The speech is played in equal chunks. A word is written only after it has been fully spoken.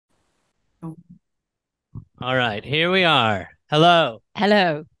Oh, All right, here we are. Hello.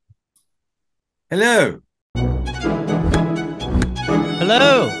 Hello. hello.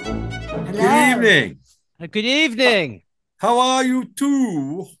 Hello. Good Hello. evening. Good evening. How are you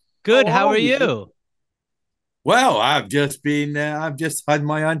too? Good. How How are are you? you? Well, I've just had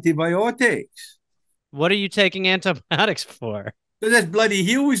my antibiotics. What are you taking antibiotics for? But this bloody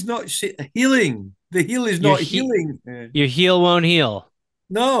heel is not healing. The heel is Your not he healing. your heel won't heal.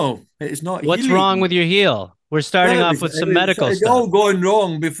 No, it's not What's wrong healing. with your heel? We're Well, starting off with some medical it's stuff. all gone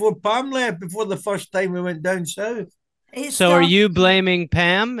wrong before Pam left, before the first time we went down south. It So are started. you blaming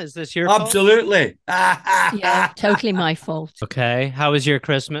Pam? Is this your fault? Absolutely. Yeah, totally my fault. Okay. How was your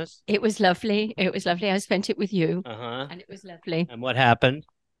Christmas? It was lovely. It was lovely. I spent it with you, Uh-huh. and it was lovely. And what happened?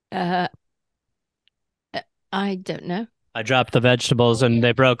 Uh, I don't know. I dropped the vegetables and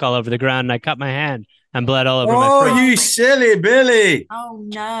they broke all over the ground and I cut my hand and bled all over my Oh, fridge. you silly Billy. Oh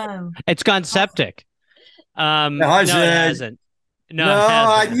no. It's gone septic. It has, No, it hasn't. no, No, it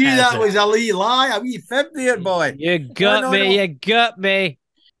I hasn't. It knew that hasn't. was a wee lie, a wee fib there, boy. You No, got no, me. no. You got me.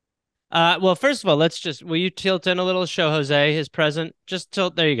 Well, first of all, will you tilt in a little, show Jose his present? Just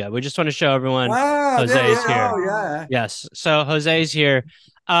tilt. There you go. We just want to show everyone Ah, there you Jose's here. oh, yeah. Yes. So Jose's here.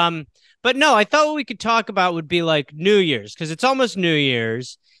 Um, but no, I thought what we could talk about would be like New Year's because it's almost New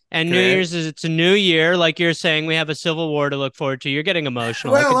Year's. And New Correct. Year's is it's a new year, like you're saying. We have a civil war to look forward to. You're getting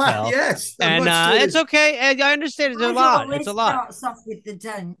emotional, I Well, can tell, yes, I'm and not sure it's it's okay. And I understand it's a Nigel lot. It's a always lot. starts off with the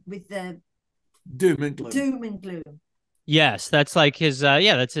doom and gloom. doom and gloom. Yes, that's like his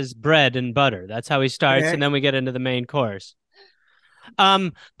that's his bread and butter. That's how he starts, and Correct. then we get into the main course.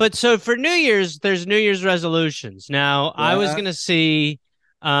 But so for New Year's, there's New Year's resolutions. Now, I was Yeah. gonna see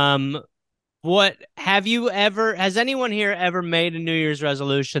what has anyone here ever made a New Year's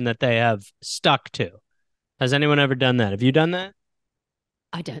resolution that they have stuck to? Has anyone ever done that? Have you done that?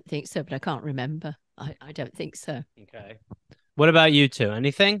 I don't think so, but I can't remember. I don't think so. Okay. What about you two?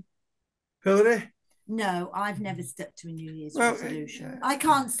 Anything? Hillary? No, I've never stuck to a New Year's Well, resolution. I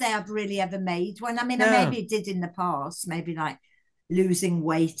can't say I've really ever made one. I mean, I no. maybe did in the past, maybe like losing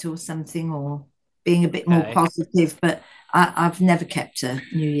weight or something, or being a bit more Okay. positive, but I've never kept a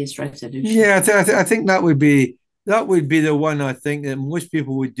New Year's resolution. Yeah, I think that would be the one I think that most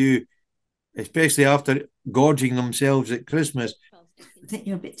people would do, especially after gorging themselves at Christmas. I think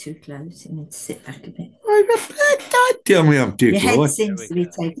you're a bit too close. You need to sit back a bit. Don't tell me I'm too Your head close. seems to be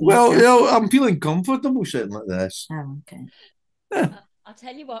taking. Well, you know, I'm feeling comfortable sitting like this. Oh, okay. I'll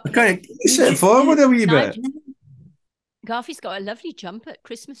tell you what. I kind of sit forward a wee bit. Garfie's got a lovely jumper,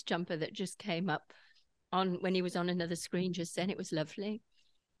 Christmas jumper that just came up on when he was on another screen just then. It was lovely.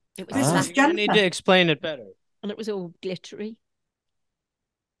 It was Christmas black, You need to explain it better. and it was all glittery.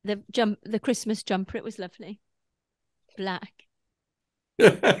 The Christmas jumper, it was lovely. Black.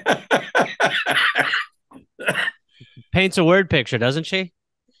 Paints a word picture, doesn't she?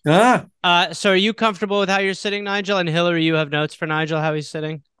 Ah, So are you comfortable with how you're sitting, Nigel? And Hillary, you have notes for Nigel how he's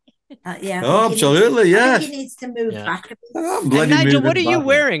sitting? Yeah. oh, absolutely, I yes. think he needs to move Yeah. back a bit. I'm And bloody Nigel, what moving are you back.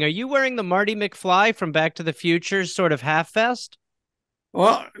 wearing? Are you wearing the Marty McFly from Back to the Future sort of half vest?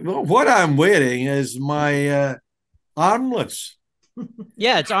 Well, what I'm wearing is my armless.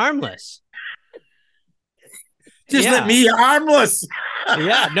 Yeah, it's armless. Just Yeah. let me armless.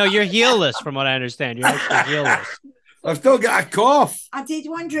 Yeah, no, you're heelless from what I understand. You're actually heelless. I've still got a cough. I did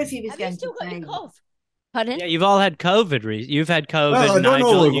wonder if he was Have you going still to got say. your cough? Pardon? Yeah, you've all had COVID. You've had COVID, Well, I don't know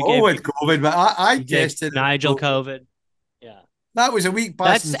Nigel. if we've all had COVID, but I You gave tested Nigel COVID. COVID. Yeah. That was a week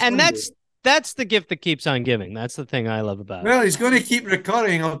past That's the gift that keeps on giving. That's the thing I love about it. Well, he's going to keep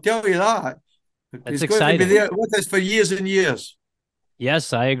recurring, I'll tell you that. That's He's going to be exciting. there with us for years and years.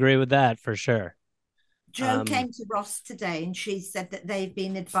 Yes, I agree with that for sure. Jo came to Ross today and she said that they've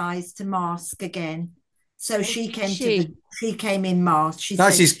been advised to mask again. So she came in masked.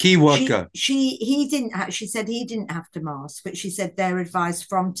 That's his key worker. He didn't she said he didn't have to mask, but she said their advice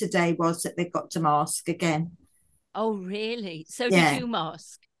from today was that they've got to mask again. Oh, really? So Yeah. did you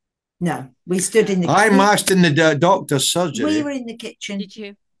mask? No, we stood in the I masked in the doctor's surgery. We were in the kitchen. Did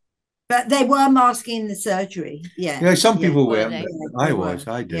you? But they were masking in the surgery. Yeah. Yeah, some people Were weren't.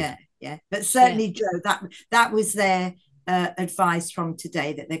 they? I did. Yeah. But certainly, Jo, that was their advice from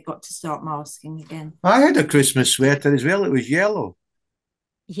today that they've got to start masking again. I had a Christmas sweater as well. It was yellow.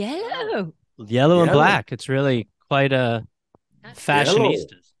 Yellow. Yellow and black. It's really quite a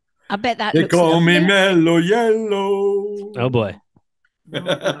fashionista. I bet that They looks call me lovely. Mellow Yellow. Oh boy.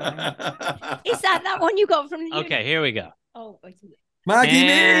 Is that one you got from the Okay, here we go. Oh, wait a minute. Maggie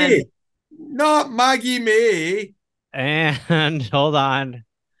May. Not Maggie May. And hold on.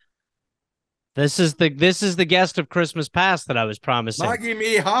 This is the guest of Christmas past that I was promising. Maggie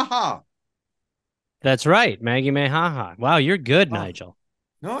May, haha. That's right, Maggie May Haha. Wow, you're good, Oh. Nigel.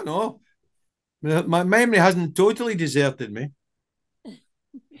 No. My memory hasn't totally deserted me.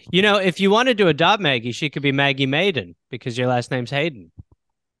 You know, if you wanted to adopt Maggie, she could be Maggie Maiden because your last name's Hayden.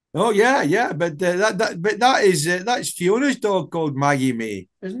 Oh yeah, but that's Fiona's dog called Maggie May,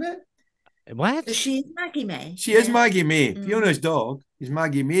 isn't it? What? She's Maggie May. She is Maggie May. Fiona's dog is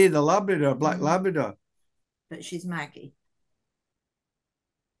Maggie May, the Labrador, Black Labrador. But she's Maggie.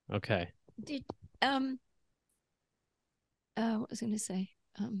 Okay. Did what was I going to say?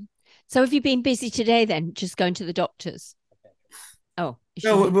 So have you been busy today then? Just going to the doctors? Oh,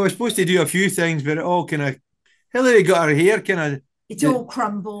 well, we were supposed to do a few things, but it all kind of Hillary got her hair kind of. It all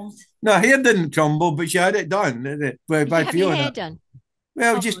crumbled. No, her hair didn't crumble, but she had it done. Did you have your hair done?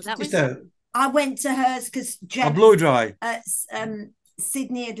 Well, Oh, just that was- a I went to hers because blow dry.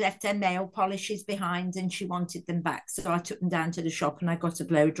 Sydney had left her nail polishes behind and she wanted them back. So I took them down to the shop and I got a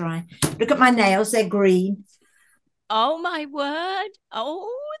blow dry. Look at my nails, they're green. Oh my word.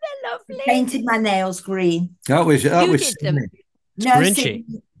 Oh, they're lovely. Painted my nails green. That was You did them. No, Grinchy.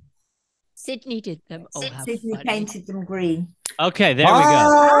 Sydney did them. Oh, how Sydney funny. painted them green. Okay, there we go.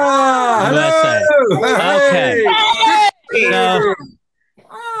 Ah, hello. Okay.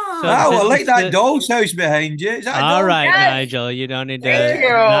 So, I this like is that the- doll's house behind you. Is that a all doll? right, Yes. Nigel, you don't need to. Thank you.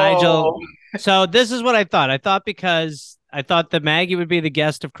 Nigel. So this is what I thought. I thought that Maggie would be the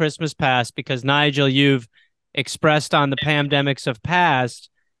guest of Christmas Past because Nigel, you've expressed on the Pamdemics of past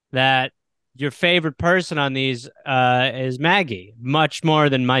that your favorite person on these is Maggie, much more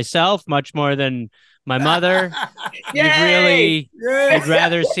than myself, much more than my mother. Yay! You'd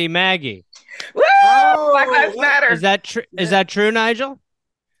rather see Maggie. Woo! Black Lives Matter. Is that true? Is that true, Nigel?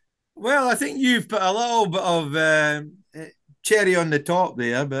 Well, I think you've put a little bit of cherry on the top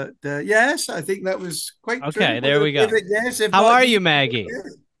there, but yes, I think that was quite true. Okay, there we go. Yes, How are you, Maggie?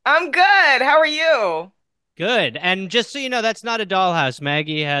 I'm good. How are you? Good. And just so you know, that's not a dollhouse.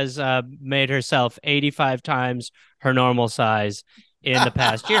 Maggie has made herself 85 times her normal size in the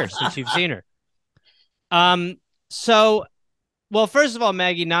past year since you've seen her. So, well, first of all,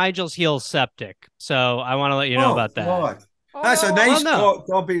 Maggie, Nigel's heel's septic. So I want to let you know about that. God. That's a nice Well,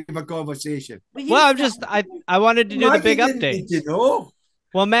 no. topic of a conversation. Well, I wanted to do the big Maggie update. didn't need to know.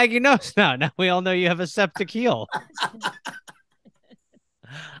 Well, Maggie knows now. Now we all know you have a septic heel.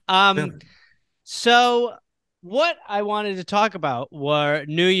 So what I wanted to talk about were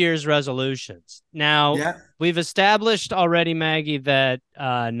New Year's resolutions. Now, Yeah. we've established already, Maggie, that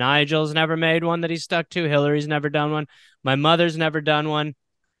Nigel's never made one that he's stuck to. Hillary's never done one. My mother's never done one.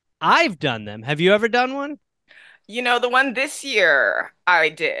 I've done them. Have you ever done one? You know, the one this year I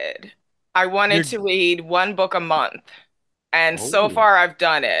did. I wanted to read one book a month. And so far I've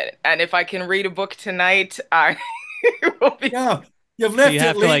done it. And if I can read a book tonight, I will be. Yeah. You've left you it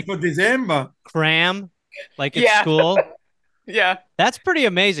have to, late like, for December. Cram, like at Yeah. school. Yeah. That's pretty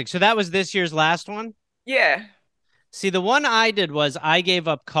amazing. So that was this year's last one? Yeah. See, the one I did was I gave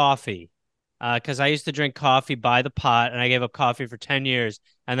up coffee because I used to drink coffee by the pot, and I gave up coffee for 10 years.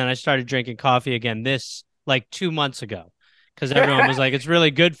 And then I started drinking coffee again like 2 months ago because everyone was like, it's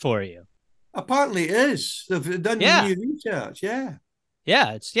really good for you. Apparently it is. They've done Yeah. new research. Yeah.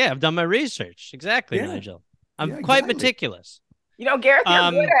 Yeah, I've done my research. Exactly, Yeah. Nigel. I'm Yeah, quite exactly. meticulous. You know, Gareth,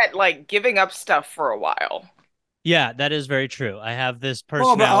 you're good at like giving up stuff for a while. Yeah, that is very true. I have this Oh, but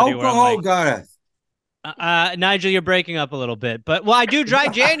personality where I'm alcohol, like, Gareth. Nigel, you're breaking up a little bit, but I do dry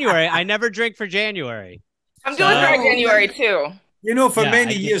January. I never drink for January. I'm doing dry January too. You know, for Yeah,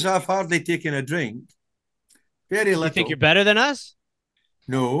 many I just- years, I've hardly taken a drink. Very little. You think you're better than us?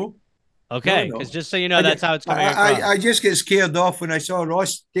 No. Okay, No. because just so you know, that's how it's coming across. I just get scared off when I saw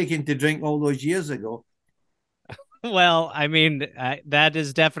Ross taking to drink all those years ago. Well, I mean, that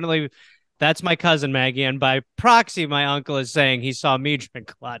is definitely, that's my cousin Maggie, and by proxy, my uncle is saying he saw me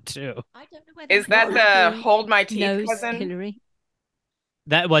drink a lot too. I don't know whether Is that the hold my teeth knows cousin? Hillary.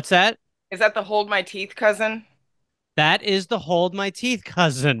 What's that? Is that the hold my teeth cousin? That is the hold my teeth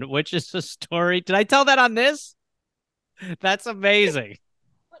cousin, which is a story. Did I tell that on this? That's amazing.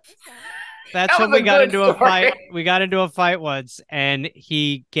 What is that? That's That when was we a got good into a fight. story. We got into a fight once, and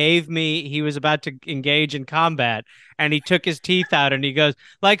he was about to engage in combat, and he took his teeth out, and he goes,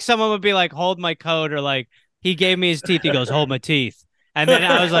 like someone would be like, hold my coat, or like, he gave me his teeth. He goes, hold my teeth. And then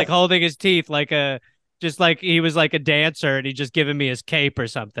I was like holding his teeth just like he was like a dancer, and he just given me his cape or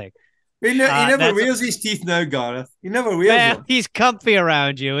something. He never that's- wears his teeth now, Gareth. He never wears Man, them. he's comfy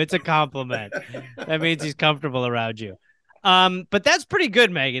around you. It's a compliment. That means he's comfortable around you. But that's pretty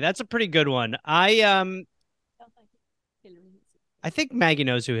good, Maggie. That's a pretty good one. I think Maggie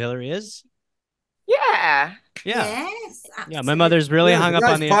knows who Hillary is. Yeah. Yeah. Yes, Yeah, my mother's really hung up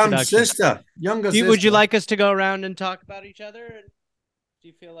on the Pam's introduction. sister, younger sister. Would you like us to go around and talk about each other? Do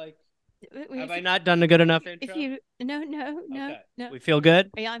you feel like have I not done a good enough intro? No. We feel good?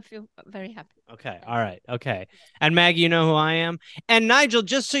 Yeah, I feel very happy. Okay. All right. Okay. And Maggie, you know who I am? And Nigel,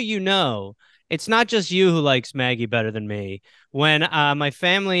 just so you know, it's not just you who likes Maggie better than me. When my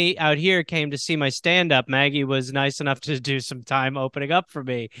family out here came to see my stand-up, Maggie was nice enough to do some time opening up for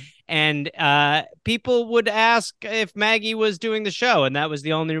me. And people would ask if Maggie was doing the show, and that was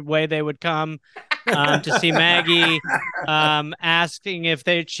the only way they would come to see Maggie, asking if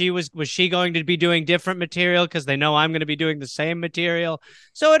she was she going to be doing different material because they know I'm going to be doing the same material.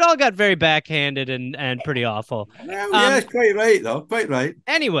 So it all got very backhanded and pretty awful. Well, yeah, quite right though, quite right.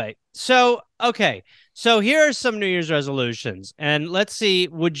 Anyway, so okay, so here are some New Year's resolutions, and let's see.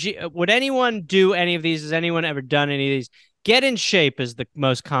 Would anyone do any of these? Has anyone ever done any of these? Get in shape is the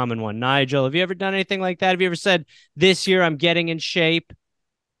most common one. Nigel, have you ever done anything like that? Have you ever said this year I'm getting in shape?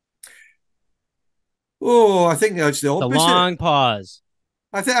 Oh, I think that's the opposite. The long pause.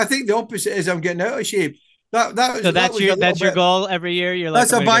 I think the opposite is I'm getting out of shape. That's your goal every year. You're like,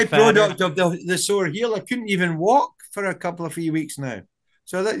 that's a byproduct of the sore heel. I couldn't even walk for a couple of 3 weeks now.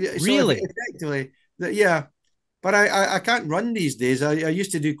 So that really effectively yeah. But I can't run these days. I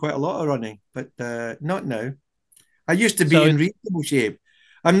used to do quite a lot of running, but not now. I used to be in reasonable shape.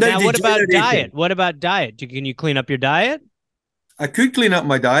 I'm now what about diet? What about diet? Can you clean up your diet? I could clean up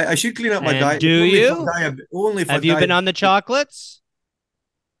my diet. I should clean up my diet. Do you? Only for Have you been on the chocolates?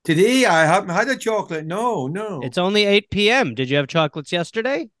 Today I haven't had a chocolate. No. It's only 8 p.m. Did you have chocolates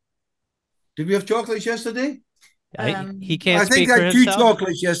yesterday? Did we have chocolates yesterday? He can't speak for himself. I think I had 2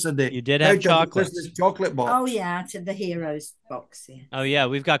 chocolates yesterday. You did have chocolates. This chocolate box. Oh yeah, to the Heroes box. Yeah. Oh yeah,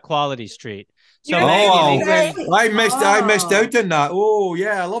 we've got Quality Street. So I missed out on that. Oh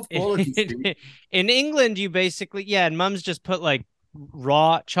yeah, I love Quality Street. In England, you basically and Mum's just put like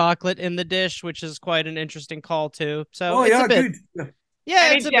raw chocolate in the dish, which is quite an interesting call too. So it's a bit, good. Yeah,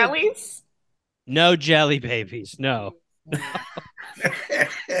 any jellies? No jelly babies. No.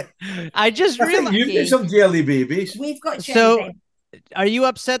 I just realized you get some jelly babies. We've got jelly babies. Are you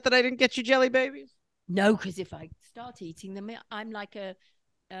upset that I didn't get you jelly babies? No, because if I start eating them, I'm like a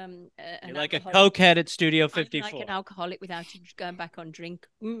you're like a cokehead at Studio 54. I'm like an alcoholic without going back on drink.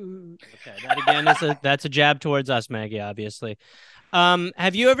 Ooh. Okay, that again that's a jab towards us, Maggie. Obviously.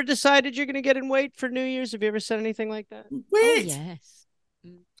 Have you ever decided you're going to get in weight for New Year's? Have you ever said anything like that? Weight? Oh, yes.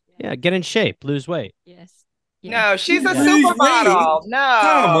 Yeah, get in shape, lose weight. Yes. No, she's a supermodel. No,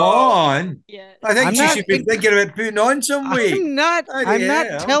 come on. Yeah. I think she should be thinking about putting on some weight. I'm not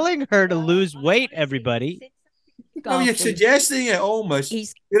telling her to lose weight. Everybody. No, you're suggesting it almost.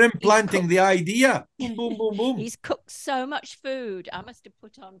 You're implanting the idea. Boom, boom, boom. He's cooked so much food. I must have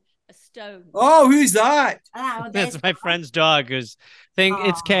put on a stone. Oh, who's that? Oh, that's my friend's dog. It's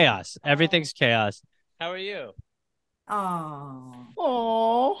chaos. Everything's chaos. How are you?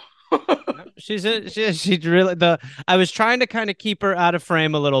 Oh. She's really I was trying to kind of keep her out of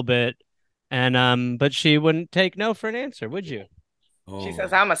frame a little bit, and but she wouldn't take no for an answer, would you? She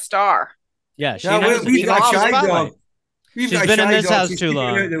says I'm a star. Yeah, we've got shy dog. She's been in this house too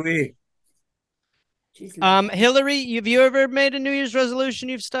long. Hillary, have you ever made a New Year's resolution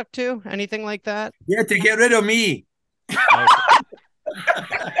you've stuck to? Anything like that? Yeah, to get rid of me.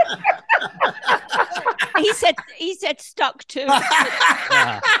 He said stuck to.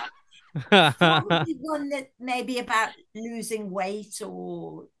 Probably one that maybe about losing weight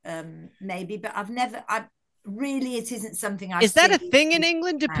or maybe, but really it isn't something I've Is that a thing in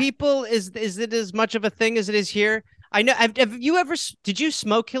England? Do people is it as much of a thing as it is here? I know. Did you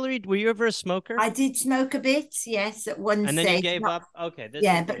smoke, Hillary? Were you ever a smoker? I did smoke a bit, yes, at one stage. And then you gave up? Okay.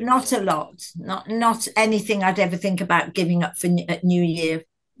 But not a lot. Not anything I'd ever think about giving up at New Year.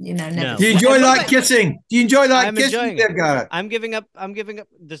 You know, never. No. Do you enjoy that kissing? Do you enjoy that kissing there, Gareth? I'm giving up.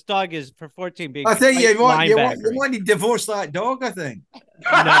 This dog is for 14 being. I think you want to divorce that dog, I think.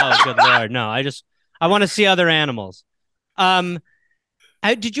 No, good Lord. No, I want to see other animals.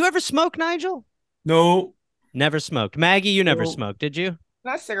 Did you ever smoke, Nigel? No. Never smoked. Maggie, you never smoked, did you?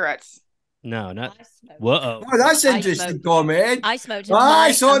 Not cigarettes. No, not. Whoa. Oh, that's interesting comment. I smoked.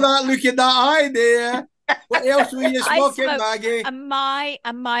 I saw that look in that eye there. What else were you smoking, Maggie? And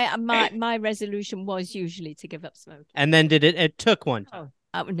my resolution was usually to give up smoking. And then it took one time.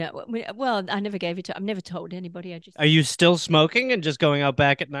 No, well, I never gave it to. I've never told anybody. Are you still smoking and just going out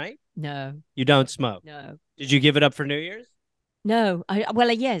back at night? No. You don't smoke? No. Did you give it up for New Year's? No.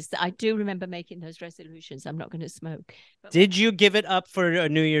 Yes, I do remember making those resolutions. I'm not going to smoke. Did you give it up for a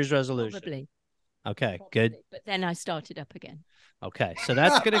New Year's resolution? Probably. Okay, good. But then I started up again. Okay, so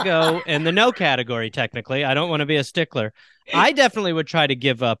that's going to go in the no category, technically. I don't want to be a stickler. I definitely would try to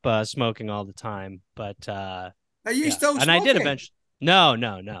give up smoking all the time, but Are you still and smoking? I did eventually. No,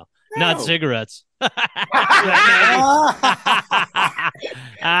 not cigarettes. We're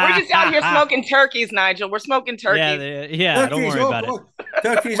just out here smoking turkeys, Nigel. We're smoking turkeys. Yeah, don't worry about it.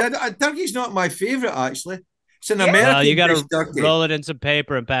 Turkeys, turkey's not my favorite, actually. It's an Yeah. American. Well, you got to turkey. roll it in some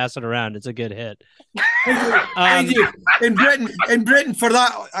paper and pass it around. It's a good hit. In Britain, for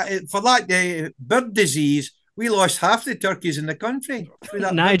that bird disease, we lost half the turkeys in the country.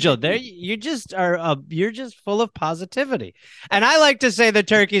 Nigel, you're just full of positivity, and I like to say the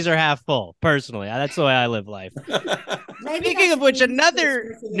turkeys are half full. Personally, that's the way I live life. Speaking of which,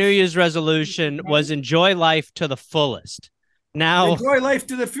 another New Year's resolution was enjoy life to the fullest. Now, enjoy life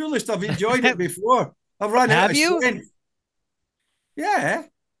to the fullest. I've enjoyed it before. I've run out of strength. Yeah.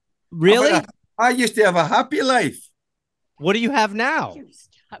 Really? I used to have a happy life. What do you have now?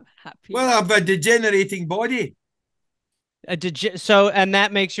 Well, I have a degenerating body. And that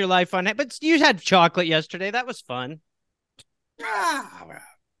makes your life fun. But you had chocolate yesterday. That was fun.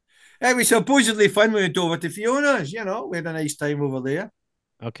 It was supposedly fun when we went over to Fiona's. You know, we had a nice time over there.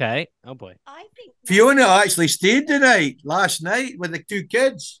 Okay. Oh, boy. I think Fiona actually stayed the night last night with the two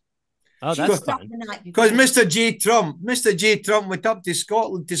kids. Oh, that's fun. Because Mr. J. Trump went up to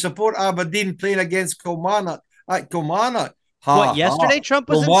Scotland to support Aberdeen playing against Kilmarnock at Kilmarnock. What, yesterday Trump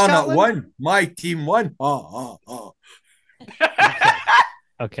was in Scotland? Won. My team won.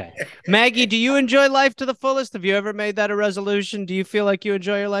 Okay. Maggie, do you enjoy life to the fullest? Have you ever made that a resolution? Do you feel like you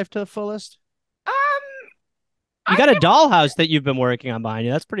enjoy your life to the fullest? You got a dollhouse that you've been working on behind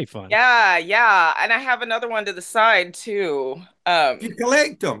you. That's pretty fun. Yeah. And I have another one to the side too. Do you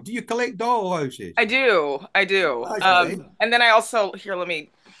collect them? Do you collect dollhouses? I do. And then I also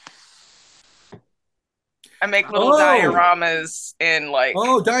I make little dioramas in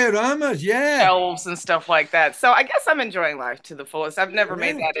dioramas, yeah, shelves and stuff like that. So I guess I'm enjoying life to the fullest. I've never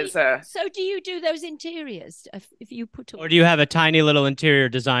made that as a. So do you do those interiors if you put? Or do you have a tiny little interior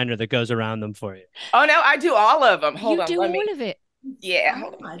designer that goes around them for you? Oh no, I do all of them. Hold on, you do all of it. Yeah.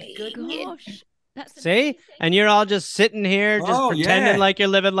 Oh my gosh. That's See, and you're all just sitting here, just pretending like you're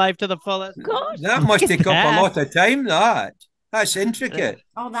living life to the fullest. Gosh, that must take up a lot of time. That's intricate.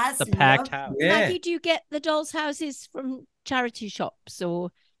 Oh, that's the packed house. Yeah. Maggie, do you get the dolls' houses from charity shops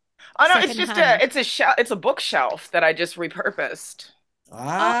or? Oh no, it's just it's a bookshelf that I just repurposed.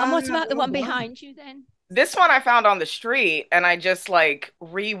 And what about the one behind you then? This one I found on the street, and I just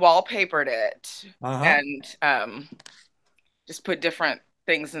re-wallpapered it and just put different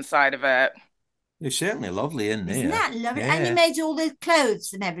things inside of it. It's certainly lovely in there. Isn't that lovely? Yeah. And you made all the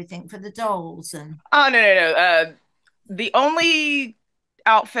clothes and everything for the dolls and. Oh no. The only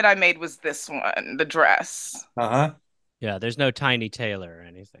outfit I made was this one, the dress. Yeah, there's no Tiny Tailor or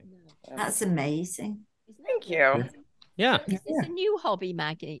anything. That's amazing. Thank you. Yeah. Is this a new hobby,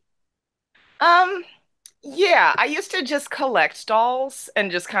 Maggie? Yeah, I used to just collect dolls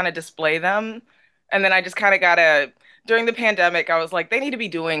and just kind of display them. And then I just kind of during the pandemic, I was like, they need to be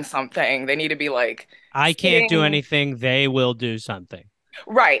doing something. They need to be I can't do anything. They will do something.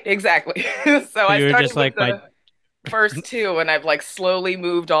 Right, exactly. So I started just with the first two, and I've slowly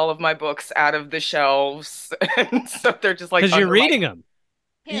moved all of my books out of the shelves. And so they're just because you're reading them.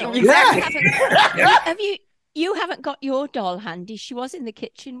 You haven't got your doll handy. She was in the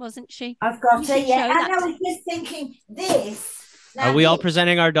kitchen, wasn't she? I've got it, yeah. And I was just thinking this. Are we all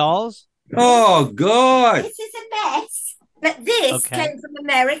presenting our dolls? Oh, God. This is a mess. But this came from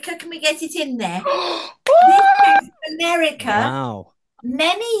America. Can we get it in there? This came from America. Wow.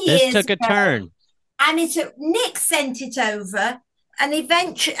 Many years This took a turn. And Nick sent it over, and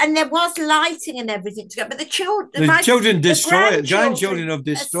eventually, and there was lighting and everything to go, but the children destroyed it. Grandchildren have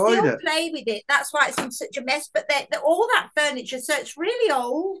destroyed it. Play with it. That's why it's in such a mess. But all that furniture, so it's really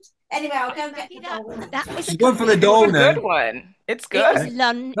old. Anyway, I'll go and get the doll. She's going for the doll now. Good one. It's good.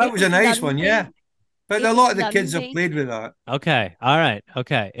 That was a nice one, yeah. But a lot of the kids have played with that. Okay. All right.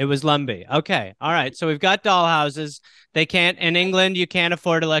 Okay. It was Lumbee. Okay. All right. So we've got dollhouses. They can't, in England, you can't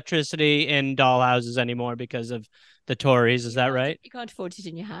afford electricity in dollhouses anymore because of the Tories. Is that right? You can't afford it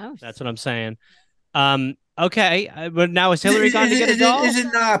in your house. That's what I'm saying. Okay. But now is Hillary gone to get a doll?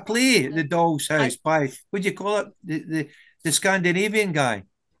 Isn't that a play, The Doll's House, by, what do you call it? The Scandinavian guy.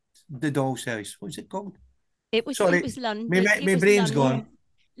 The Doll's House. What's it called? It was London. My brain's gone.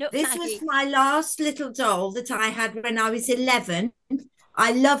 Look, this was my last little doll that I had when I was 11.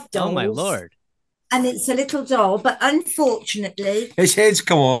 I love dolls. Oh, my Lord. And it's a little doll, but unfortunately... Its head's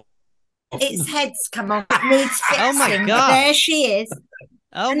come off. Its head's come off. It needs fixing. Oh, my God. There she is.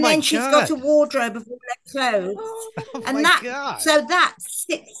 Oh and my then she's got God. a wardrobe of all her clothes. Oh And my that, God. so that's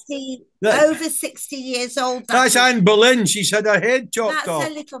 60, over 60 years old. That's Anne Boleyn. She's had her head chopped That's off. her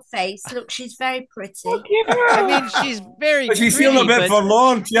little face. Look, she's very pretty. I mean, she's very But she's pretty, feeling a bit but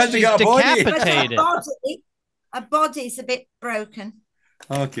forlorn. She hasn't she's got a body. But decapitated. her body's a bit broken.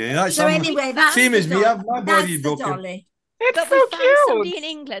 Okay, that's So anyway, that's same as me. My that's body's the broken. dolly. It's But so we found somebody cute. in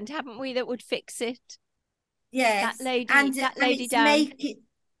England, haven't we, that would fix it? Yes, That lady, and lady it's down.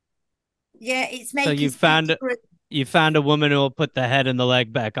 it's So making. you found a woman who will put the head and the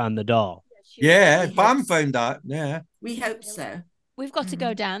leg back on the doll. Yeah, Pam found that. Yeah, we hope so. We've got to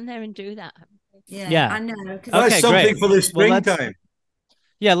go down there and do that. Yeah. I know. that's something great. for the springtime.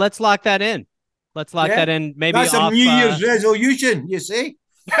 Yeah, let's lock that in. Let's lock that in. Maybe that's a New Year's resolution. You see.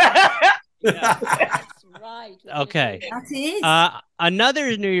 That's right. Okay. That is.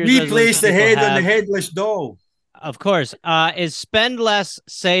 Another New Year's Replace resolution the people head on have, the headless doll. of course, is spend less,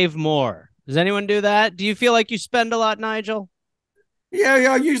 save more. Does anyone do that? Do you feel like you spend a lot, Nigel? Yeah,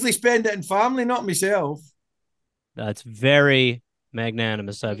 I usually spend it in family, not myself. That's very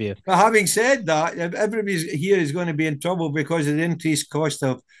magnanimous of you. But having said that, everybody here is going to be in trouble because of the increased cost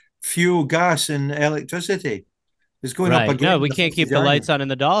of fuel, gas, and electricity. It's going up Right. again. No, we can't keep the lights on in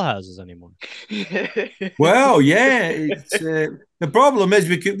the dollhouses anymore. Well, yeah. The problem is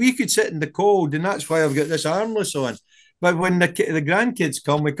we could sit in the cold, and that's why I've got this armless on. But when the grandkids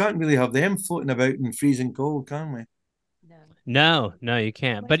come, we can't really have them floating about in freezing cold, can we? No, you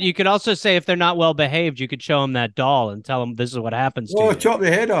can't. But you could also say if they're not well behaved, you could show them that doll and tell them this is what happens to you. Chop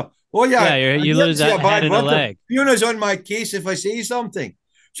the head off. Oh, yeah. Yeah, you lose a head and a leg. Fiona's on my case if I say something.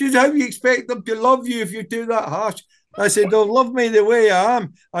 She says, how do you expect them to love you if you do that harsh? I said, they'll love me the way I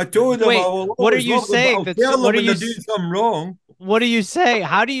am. I told them I will what are you saying? tell them when they're doing something wrong. What do you say?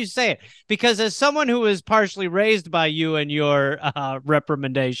 How do you say it? Because as someone who was partially raised by you and your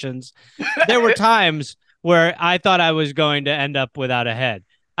reprimandations, there were times where I thought I was going to end up without a head.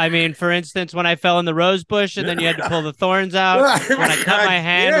 I mean, for instance, when I fell in the rose bush and then you had to pull the thorns out, when I cut my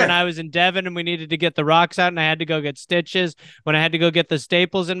hand when I was in Devon and we needed to get the rocks out and I had to go get stitches, when I had to go get the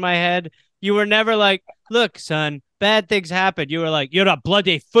staples in my head, you were never like, look, son, bad things happen. You were like, you're a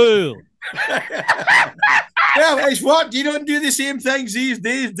bloody fool. Well, it's what? You don't do the same things these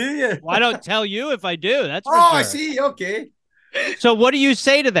days, do you? Well, I don't tell you if I do. That's for sure. I see. Okay. So what do you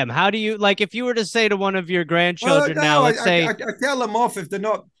say to them? How do you, like, if you were to say to one of your grandchildren now, let's say. I tell them off if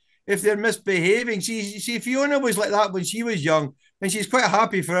they're misbehaving. See, Fiona was like that when she was young, and she's quite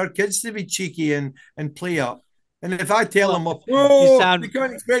happy for her kids to be cheeky and play up. And if I tell them off, you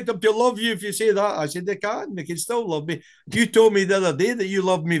can't expect them to love you if you say that. I said, they can still love me. You told me the other day that you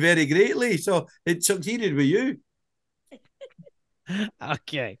loved me very greatly, so it succeeded with you.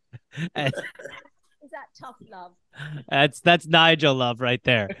 Okay. Is that tough love? That's Nigel love right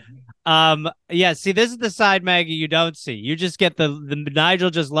there. Yeah, see, this is the side, Maggie, you don't see. You just get the Nigel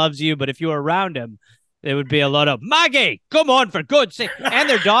just loves you, but if you were around him, it would be a lot of Maggie, come on, for God's sake. And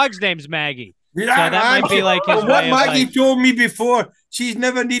their dog's name's Maggie. Yeah, so that might be like his what way Maggie of told me before, she's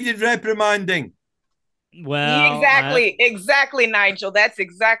never needed reprimanding. Well, exactly, Nigel. That's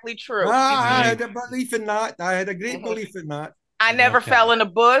exactly true. I had a belief in that. I had a great belief in that. I never fell in a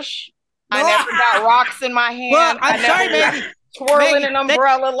bush. I never got rocks in my hand. Well, I'm sorry, Maggie. Twirling an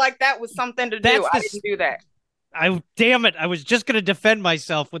umbrella like that was something to do. I didn't do that. Damn it. I was just going to defend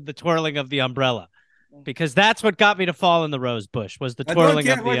myself with the twirling of the umbrella. Because that's what got me to fall in the rose bush was the twirling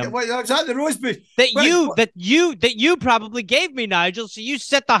of the was that the rose bush that you probably gave me, Nigel. So you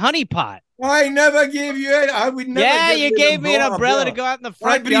set the honey pot. I never gave you it. I would never. Yeah, you gave me an umbrella to go out in the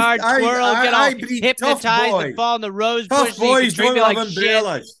front yard, twirl, get all hypnotized, and fall in the rose bush. Tough boys don't have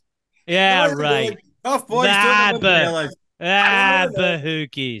umbrellas. Yeah, right. Tough boys don't have umbrellas.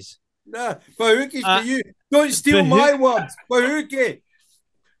 Bahookies. Nah, bahookies for you. Don't steal my words. Bahookie.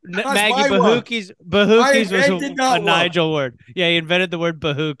 Maggie, bahookies was a Nigel word. Yeah, he invented the word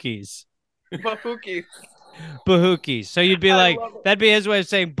bahookies. Bahookies. So you'd be like, that'd be his way of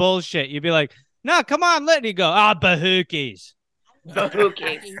saying bullshit. You'd be like, no, come on, let me go. Bahookies.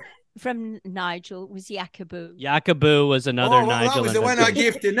 Bahookies. From Nigel was Yakaboo. Yakaboo was another Nigel. That was the one I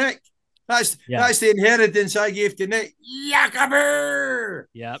gave to Nick. That's the inheritance I gave to Nick. Yakaboo.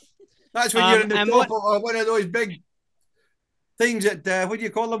 Yep. That's when you're in the top of one of those big things that what do you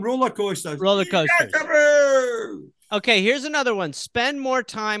call them? Roller coasters. Roller coasters. Okay, here's another one. Spend more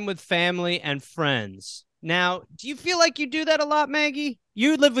time with family and friends. Now, do you feel like you do that a lot, Maggie?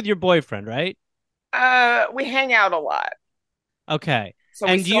 You live with your boyfriend, right? We hang out a lot. Okay. So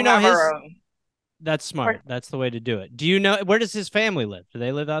and do you know his? That's smart. That's the way to do it. Do you know where does his family live? Do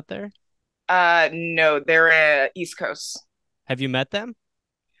they live out there? No, they're East Coast. Have you met them?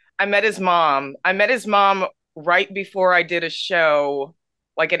 I met his mom. I met his mom right before I did a show,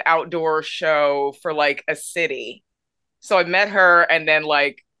 like an outdoor show for like a city. So I met her and then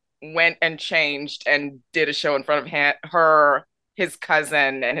like went and changed and did a show in front of her, his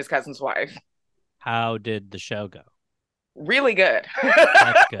cousin, and his cousin's wife. How did the show go? Really good.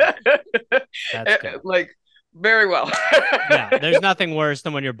 That's good. That's good. Like very well. Yeah, there's nothing worse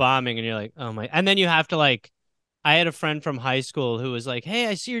than when you're bombing and you're like, oh my, and then you have to like, I had a friend from high school who was like, hey,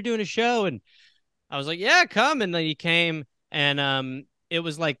 I see you're doing a show. And I was like, yeah, come. And then he came and it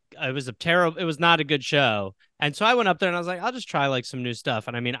was like, it was not a good show. And so I went up there and I was like, I'll just try like some new stuff.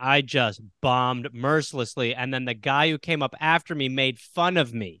 And I mean, I just bombed mercilessly. And then the guy who came up after me made fun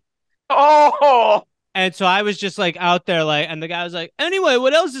of me. Oh. And so I was just like out there like, and the guy was like, anyway,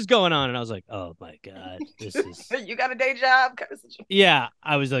 what else is going on? And I was like, oh my God, this is. You got a day job? Yeah.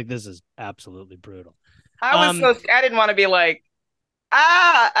 I was like, this is absolutely brutal. I was I didn't want to be like,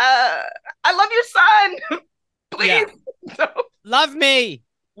 I love your son. Please. Yeah. So, love me.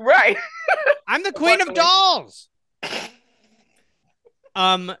 Right. I'm the queen of dolls.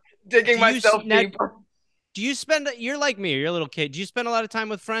 Digging myself deeper. Do you spend, you're like me, you're a little kid. Do you spend a lot of time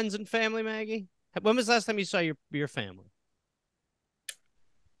with friends and family, Maggie? When was the last time you saw your family?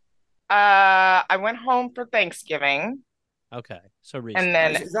 I went home for Thanksgiving. Okay. So recent. And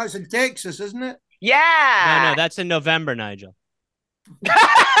then that's in Texas, isn't it? Yeah. No, that's in November, Nigel.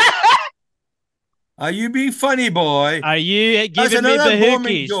 Are you being funny, boy? Are you giving me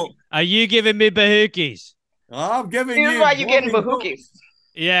bahookies? Are you giving me bahookies? I'm giving you. Feels like you're getting bahookies.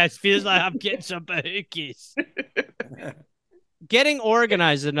 Yeah, it feels like I'm getting some bahookies. Getting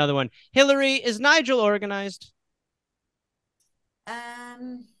organized is another one. Hillary, is Nigel organized? I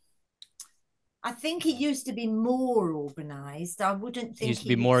think he used to be more organized. I wouldn't think he used to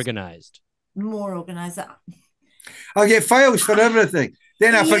be more organized. More organized. I'll get files for everything.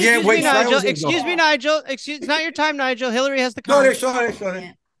 Then I forget which files. Excuse me, Nigel. It's not your time, Nigel. Hillary has the comment.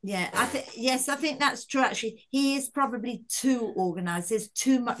 Sorry. Yeah, I think that's true. Actually, he is probably too organized. There's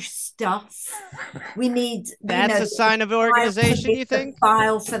too much stuff. We need. That's a sign of organization. You think?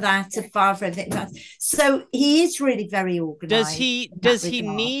 File for that, a file for everything. So he is really very organized. Does he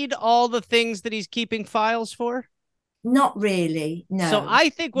need all the things that he's keeping files for? Not really. No. So I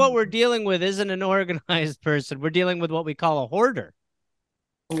think what we're dealing with isn't an organized person. We're dealing with what we call a hoarder.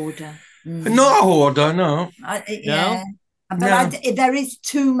 Order. Not a hoarder, no. No. But there is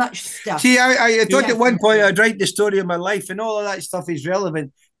too much stuff. See, I thought at one point I'd write the story of my life, and all of that stuff is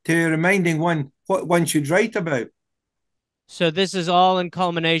relevant to reminding one what one should write about. So this is all in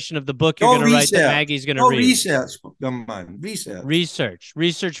culmination of the book you're going to write that Maggie's going to read. Research, young man. Research.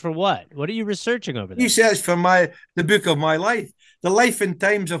 Research for what? What are you researching over there? Research for the book of my life, the life and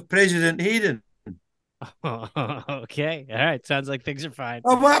times of President Hayden. Okay. All right. Sounds like things are fine.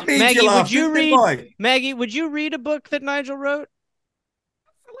 Oh, what made Maggie, you laugh? would you read? Maggie, would you read a book that Nigel wrote?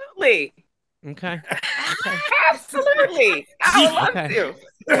 Absolutely. Okay. Absolutely. I would love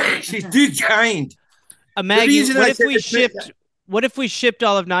to. She's too kind. Maggie, what if we shipped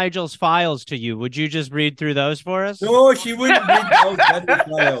all of Nigel's files to you? Would you just read through those for us? No, she wouldn't read all the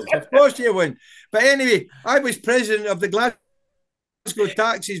files. Of course she wouldn't. But anyway, I was president of the Glasgow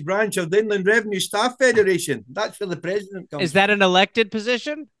Taxes branch of the Inland Revenue Staff Federation. That's where the president comes. Is that an elected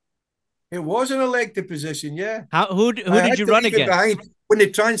position? It was an elected position, yeah. Who did you run against? When they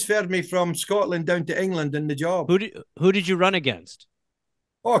transferred me from Scotland down to England in the job. Who did you run against?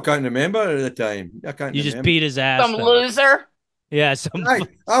 Oh, I can't remember at the time. You just beat his ass. Some loser? Yeah, right,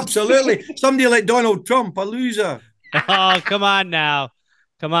 absolutely. Somebody like Donald Trump, a loser. Oh, come on now.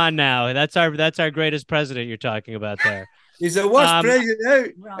 That's our greatest president you're talking about there. He's the worst president out,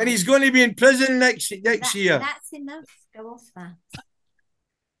 right. And he's going to be in prison next year. That's enough. Go off that.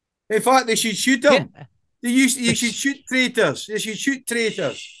 In fact, they should shoot him. You should shoot traitors. They should shoot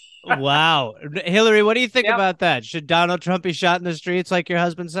traitors. Wow. Hillary, what do you think about that? Should Donald Trump be shot in the streets like your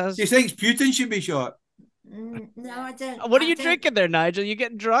husband says? Do you think Putin should be shot? No, I don't. What are you drinking there, Nigel? You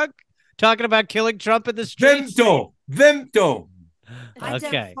getting drunk? Talking about killing Trump in the streets? Vimto. I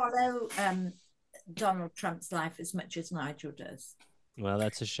don't follow Donald Trump's life as much as Nigel does. Well,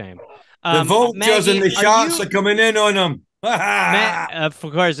 that's a shame. The vultures and the sharks are coming in on him. Of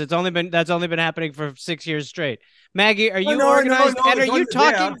course, that's only been happening for 6 years straight. Maggie, are you organized? And are you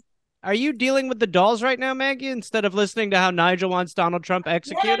talking? Are you dealing with the dolls right now, Maggie, instead of listening to how Nigel wants Donald Trump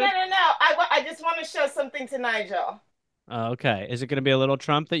executed? No. I just want to show something to Nigel. Okay. Is it going to be a little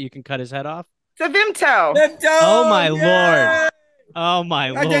Trump that you can cut his head off? It's a Vimto. Oh, my Lord. Oh,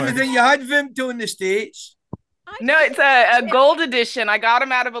 my Lord. I didn't think you had Vimto in the States. I No, it's a gold edition. I got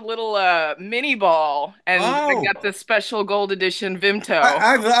them out of a little mini ball, and I got the special gold edition Vimto.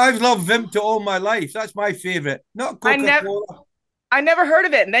 I've loved Vimto all my life. That's my favorite. Not Coca-Cola. I never heard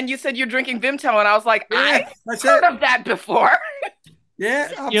of it. And then you said you're drinking Vimto, and I was like, I've heard of that before. Yeah,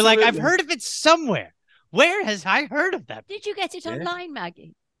 absolutely. You're like, I've heard of it somewhere. Where has I heard of that? Did you get it online,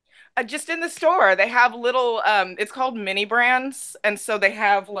 Maggie? Just in the store. They have little, it's called mini brands. And so they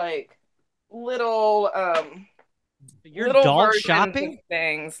have like little, Your little doll shopping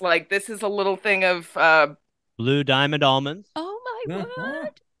things. Like this is a little thing of Blue Diamond almonds. Oh my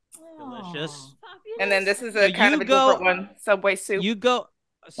word. Delicious. And then this is a kind of a different one. Subway soup. You go.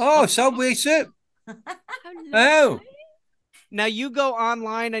 Subway soup. Oh. Now you go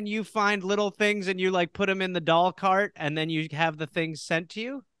online and you find little things and you like put them in the doll cart and then you have the things sent to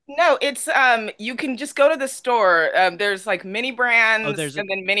you? No, it's you can just go to the store. There's like mini brands and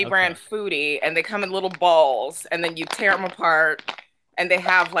then mini brand foodie, and they come in little balls, and then you tear them apart, and they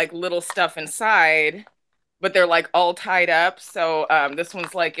have like little stuff inside, but they're like all tied up. So this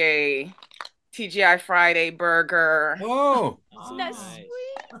one's like a TGI Friday burger. Oh, isn't that sweet?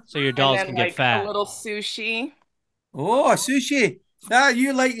 So your dolls can get fat. A little sushi. Oh, sushi.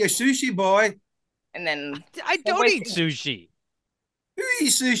 You like your sushi, boy. And then I don't eat sushi. Who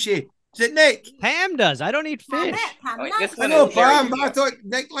eats sushi? Is it Nick? Pam does. I don't eat fish. I know Pam, but I thought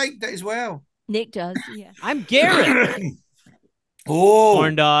Nick liked it as well. Nick does, yeah. I'm Garrett.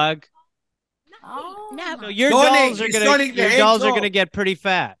 Corn dog. Oh, now so your dolls are gonna get pretty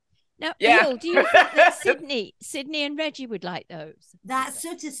fat. Now, Hill, do you think that Sydney and Reggie would like those? That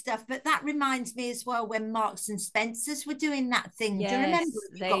sort of stuff. But that reminds me as well when Marks and Spencer's were doing that thing. Yes, do you remember?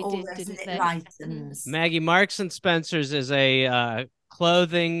 They got all did, those didn't little they? items. Maggie, Marks and Spencer's is a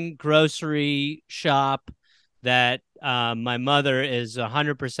clothing grocery shop that my mother is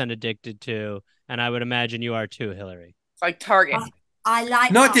 100% addicted to, and I would imagine you are too, Hillary. It's like Target. I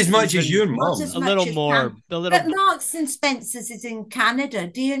like not as much as your mom. A little more. But Marks and Spencer's is in Canada.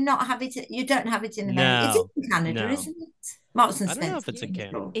 Do you not have it? You don't have it in America. No, it's in Canada, no. isn't it? Marks and Spencer's. I don't know if it's in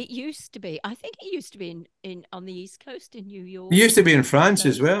Canada. It used to be. I think it used to be in on the East Coast in New York. It used to be in France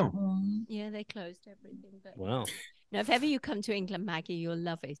as well. Yeah, they closed everything. But wow. Now, if ever you come to England, Maggie, you'll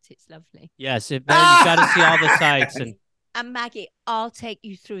love it. It's lovely. Yes, you've got to see all the sights. And Maggie, I'll take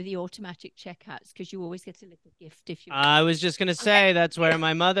you through the automatic checkouts because you always get a little gift if you. I was just going to say that's where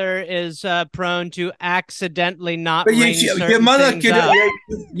my mother is prone to accidentally not. But your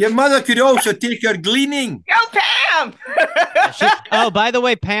mother could also take her gleaning. Go, Pam! By the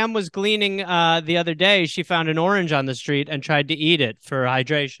way, Pam was gleaning the other day. She found an orange on the street and tried to eat it for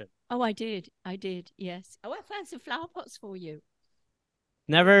hydration. Oh, I did. Yes. Oh, I found some flower pots for you.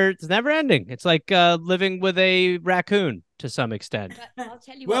 It's never ending. It's like living with a raccoon to some extent. But I'll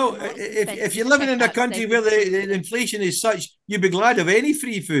tell you well, if you're living in a country where the inflation is such, you'd be glad of any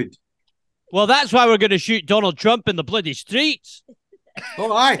free food. Well, that's why we're going to shoot Donald Trump in the bloody streets.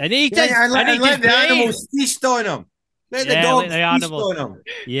 Oh, aye. And eat and let the animals feast on him. Let the dogs feast on him.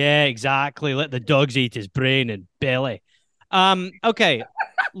 Yeah, exactly. Let the dogs eat his brain and belly. Okay.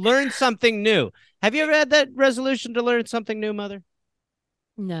 Learn something new. Have you ever had that resolution to learn something new, Mother?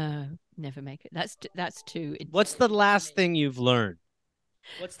 No, never make it. That's too. What's the last thing you've learned?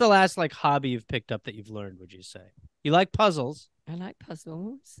 What's the last hobby you've picked up that you've learned? Would you say you like puzzles? I like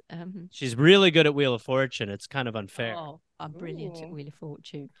puzzles. She's really good at Wheel of Fortune. It's kind of unfair. Oh, I'm brilliant at Wheel of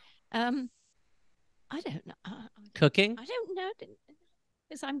Fortune. I don't know. Cooking? I don't know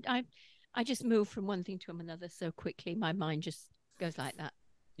because I just move from one thing to another so quickly. My mind just goes like that.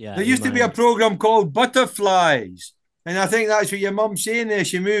 Yeah. There used to be a program called Butterflies. And I think that's what your mum's saying there.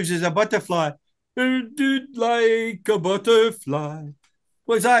 She moves as a butterfly. Like a butterfly.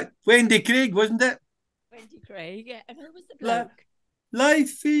 What's that? Wendy Craig, wasn't it? Wendy Craig, yeah. And who was the bloke?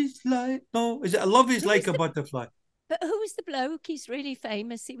 Life is like... No, is it? Love is like a butterfly. But who was the bloke? He's really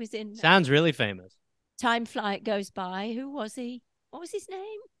famous. He was in... Sounds really famous. Time Flight Goes By. Who was he? What was his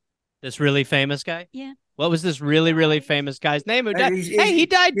name? This really famous guy? Yeah. What was this really, really famous guy's name? Who died? He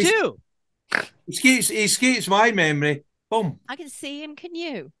died too. He escapes my memory. Boom. I can see him. Can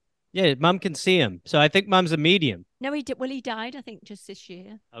you? Yeah, Mum can see him. So I think Mum's a medium. No, he did. Well, he died, I think, just this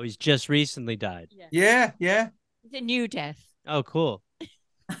year. Oh, he's just recently died. Yeah. It's a new death. Oh, cool.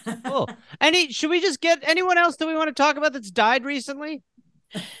 Cool. Should we just get anyone else that we want to talk about that's died recently?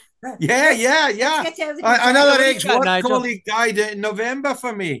 Yeah. Another ex-work colleague died in November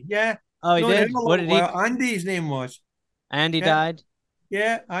for me. Yeah. Oh, he did? What did he? Andy's name was. Andy died?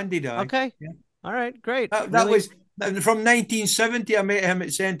 Yeah, Andy died. Okay. Yeah. All right, great. That was from 1970. I met him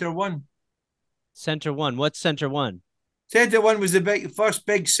at Centre One. Centre One. What's Centre One? Centre One was the first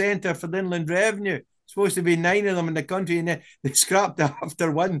big centre for the Inland Revenue. Supposed to be 9 of them in the country, and they scrapped after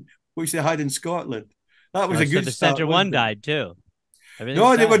one, which they had in Scotland. That was a good the start. center one died too.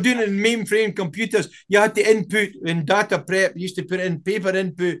 No, they were doing it in mainframe computers. You had to input in data prep. You used to put in paper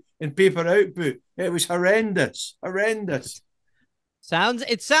input and paper output. It was horrendous. Horrendous.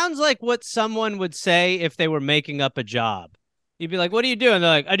 It sounds like what someone would say if they were making up a job. You'd be like, "What are you doing?" They're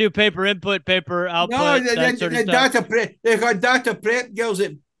like, "I do paper input, paper output." No, the data prep. They got data prep girls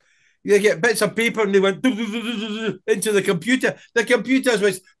that they get bits of paper and they went into the computer. The computers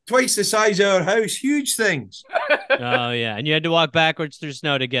was twice the size of our house. Huge things. Oh yeah, and you had to walk backwards through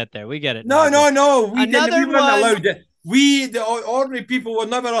snow to get there. We get it. No. We weren't allowed it. We, the ordinary people, were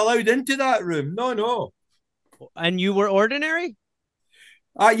never allowed into that room. No. And you were ordinary?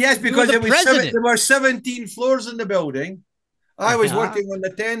 Yes, because there were 17 floors in the building. I was working on the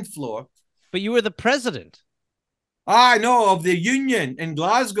 10th floor. But you were the president. I know, of the union in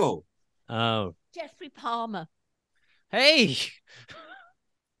Glasgow. Oh. Jeffrey Palmer. Hey.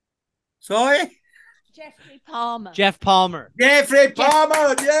 Sorry? Jeffrey Palmer. Jeff Palmer. Jeffrey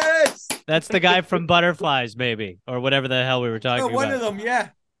Palmer, yes. That's the guy from Butterflies, maybe, or whatever the hell we were talking about. One of them, yeah.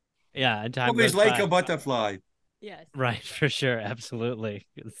 Yeah, and time always like a butterfly. Yes. Right, for sure, absolutely.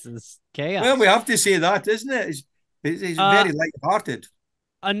 This is chaos. Well, we have to say that, isn't it? He's very light-hearted.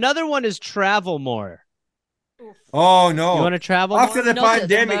 Another one is travel more. Oh, no. You want to travel after more? The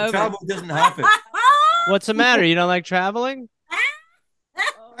pandemic, travel doesn't happen. What's the matter? You don't like traveling?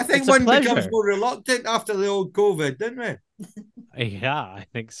 I think one becomes more reluctant after the old COVID, didn't we? Yeah, I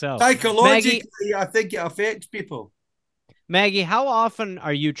think so. Psychologically, Maggie, I think it affects people. Maggie, how often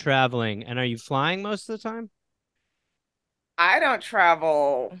are you traveling, and are you flying most of the time? I don't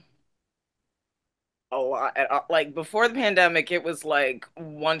travel a lot. Like before the pandemic, it was like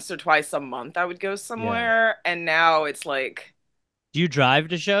once or twice a month I would go somewhere, and now it's like. Do you drive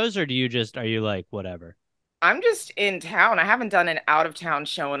to shows, or are you like whatever? I'm just in town. I haven't done an out of town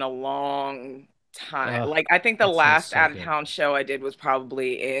show in a long time. Like I think the last out of town show I did was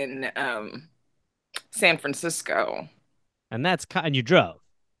probably in San Francisco. And and you drove.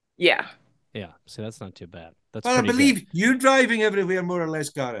 Yeah. Yeah. So that's not too bad. That's I believe you're driving everywhere more or less,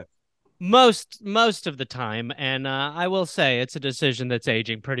 Gareth. Most of the time, and I will say it's a decision that's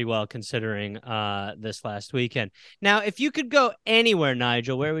aging pretty well considering this last weekend. Now, if you could go anywhere,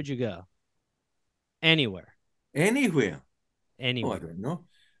 Nigel, where would you go? Anywhere. Anywhere. Oh, I don't know.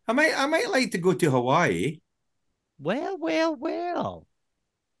 I might like to go to Hawaii. Well.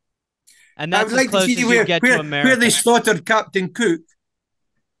 And that's I would like to see where they slaughtered Captain Cook.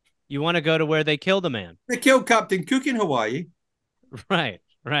 You want to go to where they killed a man? They killed Captain Cook in Hawaii. Right.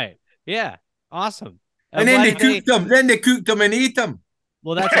 Yeah, awesome. And then they cooked them. Then they cooked them and ate them.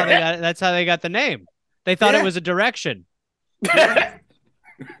 Well, that's how they got. That's how they got the name. They thought it was a direction.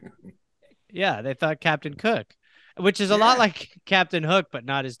 Yeah, they thought Captain Cook, which is a lot like Captain Hook, but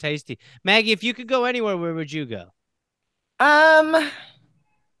not as tasty. Maggie, if you could go anywhere, where would you go? I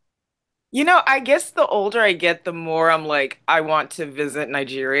guess the older I get, the more I'm like, I want to visit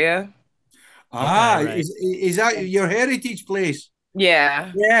Nigeria. Is that your heritage place?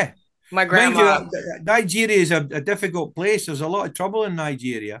 Yeah. Yeah. My grandma. Nigeria is a difficult place. There's a lot of trouble in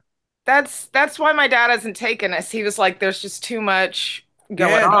Nigeria. That's why my dad hasn't taken us. He was like, there's just too much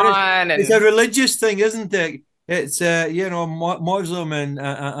going on. It's a religious thing, isn't it? It's Muslim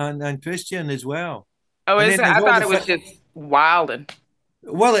and Christian as well. Oh, is it? I thought it was just wild.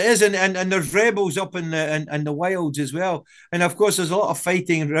 Well, it is, and there's rebels up in the wilds as well, and of course there's a lot of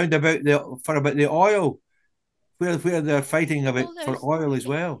fighting around about the oil, where they're fighting for oil as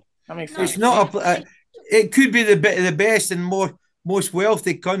well. It's not it could be the best and most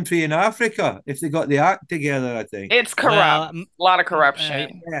wealthy country in Africa if they got the act together. I think it's corrupt. A lot of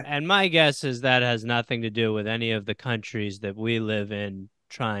corruption. And my guess is that has nothing to do with any of the countries that we live in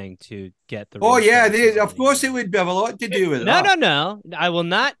trying to get the. Oh yeah, of course it would have a lot to do with that. No. I will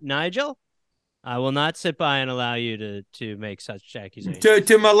not, Nigel. I will not sit by and allow you to make such accusations.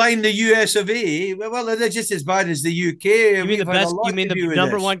 To malign the US of A. Well, they're just as bad as the UK. You mean the best? You mean the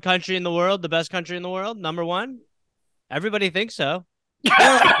number one country in the world? The best country in the world? Number one? Everybody thinks so.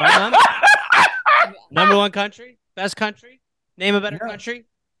 Number one country? Best country? Name a better country?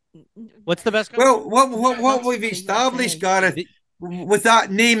 What's the best country? Well, what we've established, Gareth, with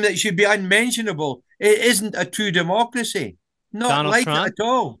that name that should be unmentionable, it isn't a true democracy. Not Donald like Trump? it at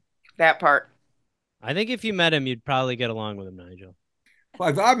all. That part. I think if you met him, you'd probably get along with him, Nigel. Well,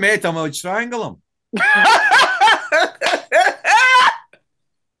 if I met him, I would strangle him.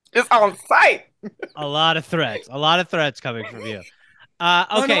 It's on sight. A lot of threats coming from you.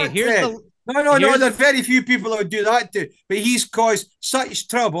 Okay, No, there's very few people that would do that to. But he's caused such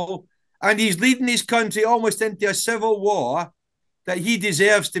trouble and he's leading his country almost into a civil war, that he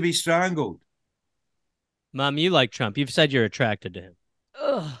deserves to be strangled. Mom, you like Trump. You've said you're attracted to him.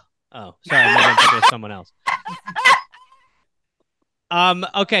 Ugh. Oh, sorry. I meant to be someone else.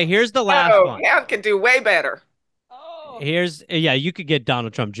 Okay, here's the last one. Pam could do way better. You could get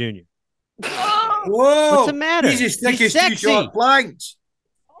Donald Trump Jr. Whoa! What's the matter? He's as thick as 2 short planks.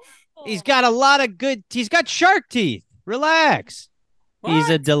 He's got a lot of good. He's got shark teeth. Relax. What? He's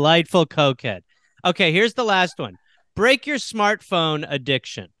a delightful cokehead. Okay, here's the last one. Break your smartphone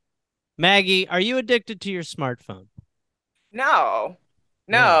addiction. Maggie, are you addicted to your smartphone? No.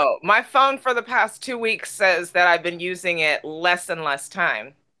 My phone for the past 2 weeks says that I've been using it less and less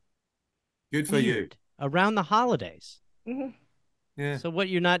time. Good for you. Around the holidays. Mm-hmm. Yeah. So what,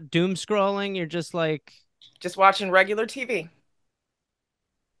 you're not doom scrolling? You're just like... Just watching regular TV.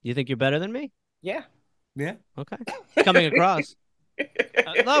 You think you're better than me? Yeah. Yeah. Okay. Coming across.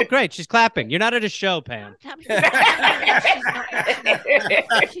 Oh, great. She's clapping. You're not at a show, Pam. She's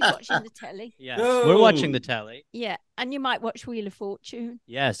watching the telly. Yes, we're watching the telly. Yeah, and you might watch Wheel of Fortune.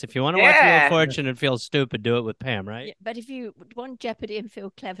 Yes, if you want to watch Wheel of Fortune and feel stupid, do it with Pam, right? Yeah, but if you want Jeopardy and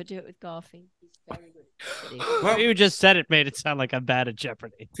feel clever, do it with Garfield. He's very good. Well, you just said it made it sound like I'm bad at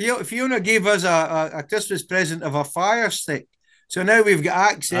Jeopardy. Fiona gave us a Christmas present of a Fire Stick. So now we've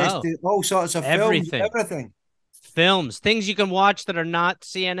got access to all sorts of everything. Films, things you can watch that are not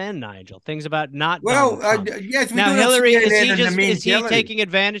CNN, Nigel. Things about not. Yes. Now, Hillary, is he taking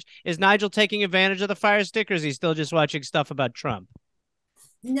advantage? Is Nigel taking advantage of the Fire Stick, or is he still just watching stuff about Trump?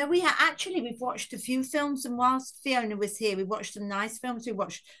 No, we've watched a few films, and whilst Fiona was here, we watched some nice films. We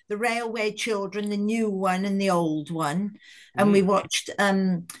watched The Railway Children, the new one and the old one, and we watched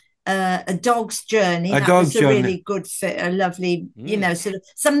A Dog's Journey. That was a really good fit, a lovely, sort of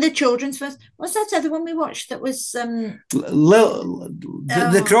some of the children's films. What's that other one we watched that was the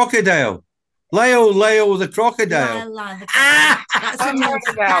crocodile? Leo the crocodile. That's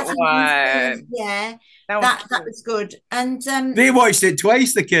that one. Yeah, that was good. And they watched it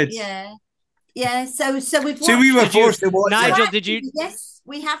twice, the kids. Yeah. So we've watched. So we were forced to watch. Nigel, did you? Yes,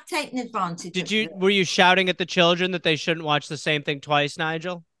 we have taken advantage. Were you shouting at the children that they shouldn't watch the same thing twice,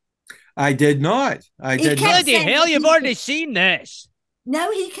 Nigel? I did not. Bloody hell, you've already seen this.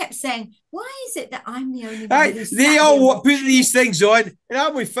 No, he kept saying, why is it that I'm the only one? They all put these things on, and I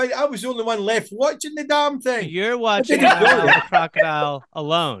was the only one left watching the damn thing. You're watching the crocodile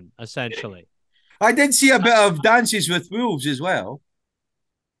alone, essentially. I did see a bit of Dances with Wolves as well.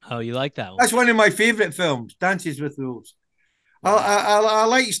 Oh, you like that one? That's one of my favourite films, Dances with Wolves. I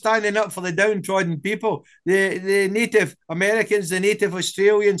like standing up for the downtrodden people, the Native Americans, the Native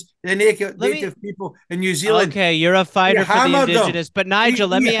Australians, the Native people in New Zealand. Okay, you're a fighter for the indigenous. But Nigel,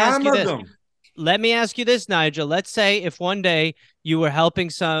 let me ask you this. Let me ask you this, Nigel. Let's say if one day you were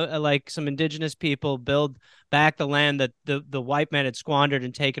helping some indigenous people build back the land that the white man had squandered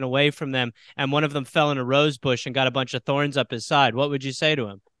and taken away from them, and one of them fell in a rose bush and got a bunch of thorns up his side, what would you say to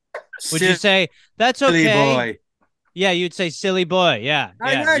him? Would you say, that's okay? Silly boy. Yeah, you'd say silly boy. Yeah.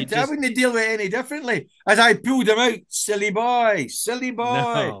 I wouldn't deal with it any differently. As I pulled him out, silly boy.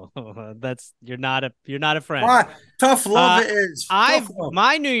 No, you're not a friend. Tough love it is.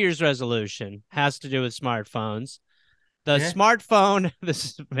 My New Year's resolution has to do with smartphones. The smartphone, this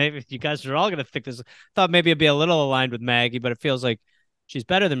is, maybe you guys are all gonna think this. Thought maybe it'd be a little aligned with Maggie, but it feels like she's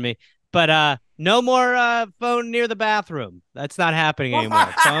better than me. But no more phone near the bathroom. That's not happening anymore.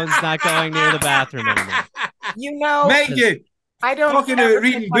 Phone's not going near the bathroom anymore. Maggie, I don't. Talking about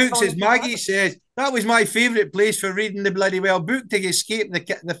reading books, as Maggie says, that was my favourite place for reading the bloody book to escape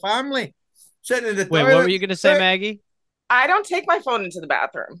the family. Sitting in the toilet. What were you going to say, Maggie? I don't take my phone into the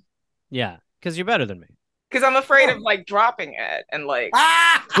bathroom. Yeah, because you're better than me. Because I'm afraid of dropping it and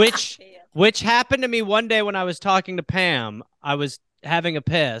which happened to me one day when I was talking to Pam. I was having a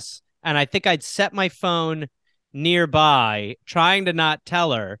piss, and I think I'd set my phone nearby, trying to not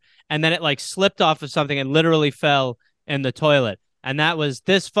tell her, and then it slipped off of something and literally fell in the toilet. And that was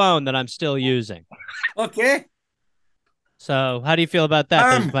this phone that I'm still using. Okay. So how do you feel about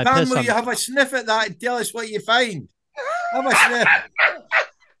that? Pam, will you have a sniff at that and tell us what you find? Have a sniff.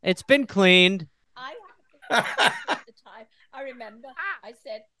 It's been cleaned. At the time, I remember I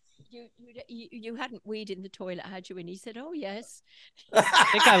said, you hadn't weed in the toilet, had you? And he said, oh, yes. I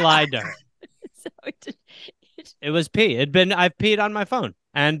think I lied to her. So it was pee. I've peed on my phone.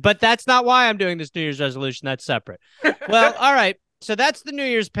 But that's not why I'm doing this New Year's resolution. That's separate. Well, all right. So that's the New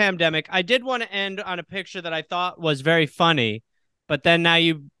Year's Pamdemic. I did want to end on a picture that I thought was very funny, but then now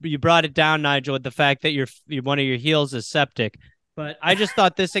you brought it down, Nigel, with the fact that one of your heels is septic. But I just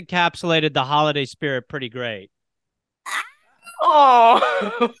thought this encapsulated the holiday spirit pretty great.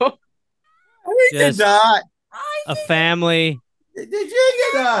 Oh. Who did that? A family. Did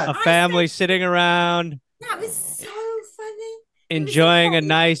you get that? A family sitting around. That was so funny. Enjoying a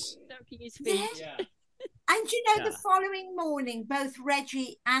nice. Yeah. And the following morning, both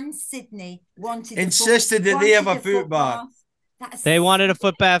Reggie and Sydney insisted that they have a foot bath. They wanted a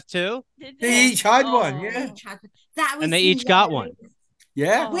foot bath too? They each had one, yeah. That was and they each got one.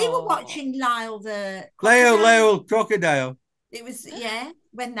 Yeah. We were watching Lyle the crocodile. It was,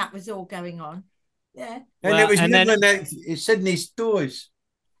 when that was all going on. Yeah. And it was nibbling at Sydney's toes.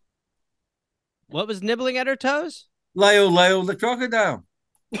 What was nibbling at her toes? Lyle the crocodile.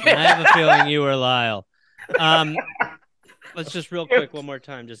 I have a feeling you were Lyle. Let's just real quick one more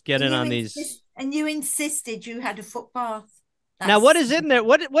time. Just get in on these. And you insisted you had a foot bath. Now, what is in there?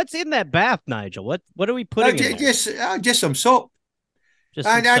 What's in that bath, Nigel? What are we putting in there? Just some soap. Just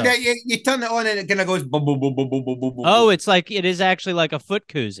some soap. You turn it on and it kind of goes boom, boom, boom, boom, boom, boom, boom. Oh, it is actually like a foot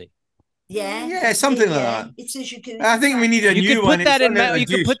koozie. Yeah, something like that. It's a jacuzzi. I think we need a new one. You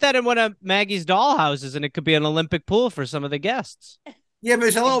could put that in one of Maggie's dollhouses, and it could be an Olympic pool for some of the guests. Yeah, but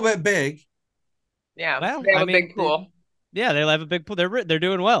it's a little bit big. Yeah, well, they have a big pool. They have a big pool. They're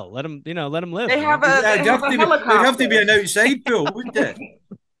doing well. Let them live. They have a helicopter. It'd have to be an outside pool, wouldn't it?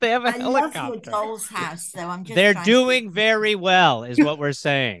 They have a helicopter. I love your doll's house, though. They're doing very well, is what we're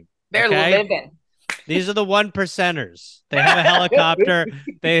saying. They're living. These are the 1%ers. They have a helicopter.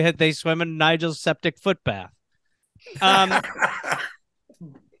 They swim in Nigel's septic foot bath.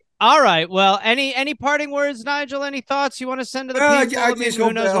 All right. Well, any parting words, Nigel? Any thoughts you want to send to the people?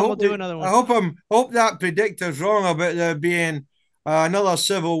 Who knows when we'll do another one? I hope that predictor's wrong about there being another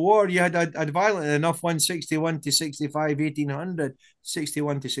civil war. You had a violent enough one, 61 to 65, 1800,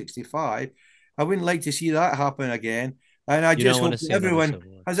 61 to 65. I wouldn't like to see that happen again. And I just hope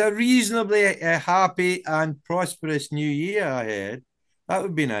everyone has a reasonably happy and prosperous new year ahead. That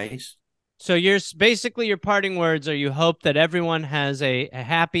would be nice. So basically your parting words are you hope that everyone has a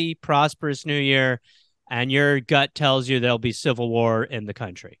happy, prosperous new year, and your gut tells you there'll be civil war in the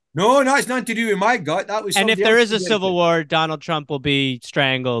country. No, it's nothing to do with my gut. That was. And if there is a civil war, Donald Trump will be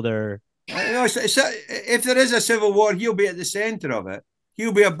strangled or. No, if there is a civil war, he'll be at the center of it.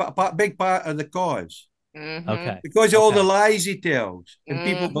 He'll be a big part of the cause. Mm-hmm. Okay. Because of all the lies he tells, and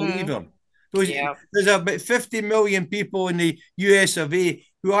people believe him. There's about 50 million people in the US of A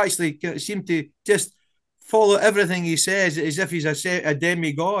who actually seem to just follow everything he says as if he's a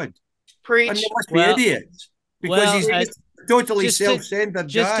demigod. Preach. And they must be idiots because he's just totally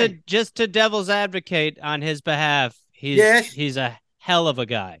self-centered guy. Just to devil's advocate on his behalf, he's a hell of a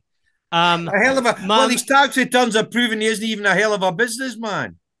guy. A hell of a well, his tax returns are proving he isn't even a hell of a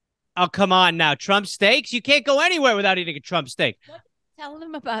businessman. Oh, come on now. Trump steaks? You can't go anywhere without eating a Trump steak. Tell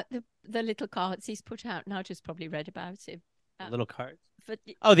them about the little cards he's put out. Now just probably read about it. Little cards? The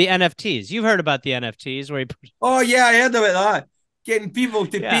NFTs. You've heard about the NFTs where he... Oh, yeah, I heard about that. Getting people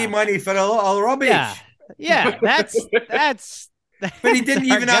to pay money for a lot of rubbish. Yeah, that's... But he didn't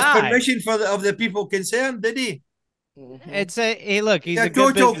even ask permission of the people concerned, did he? Mm-hmm. He's a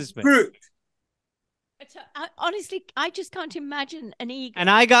good businessman. Crook. Honestly, I just can't imagine an eagle. And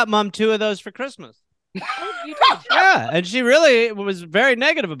I got Mom 2 of those for Christmas. Oh, you did? Yeah, and she really was very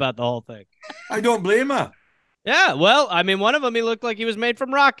negative about the whole thing. I don't blame her. Yeah, well, I mean, one of them, he looked like he was made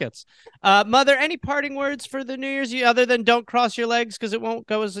from rockets. Mother, any parting words for the New Year's other than don't cross your legs because it won't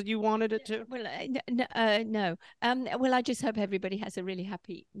go as you wanted it to? Well, no. Well, I just hope everybody has a really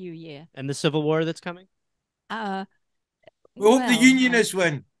happy New Year. And the Civil War that's coming? We hope the Unionists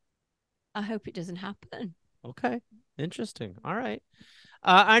win. I hope it doesn't happen. Okay, interesting. All right.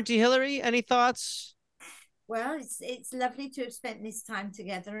 Auntie Hillary, any thoughts? Well, it's lovely to have spent this time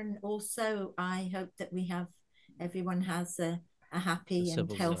together, and also I hope that everyone has a happy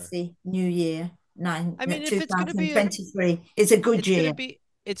and healthy New Year. I mean, if it's going to be 2023, it's a good year.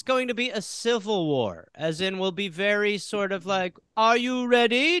 It's going to be a civil war, as in we'll be very sort of like, are you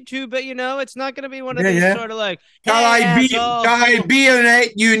ready to? But it's not going to be one of these sort of like, can I be on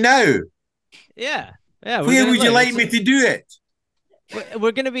it? Yeah. Where would you like me to do it?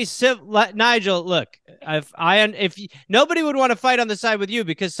 We're going to be civil. Nigel, look, if nobody would want to fight on the side with you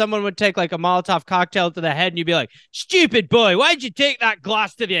because someone would take like a Molotov cocktail to the head and you'd be like, stupid boy, why'd you take that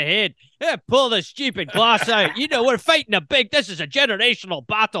glass to your head? Yeah, pull the stupid glass out. We're fighting this is a generational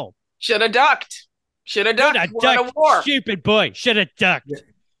battle. Should have ducked. War. Stupid boy. Should have ducked.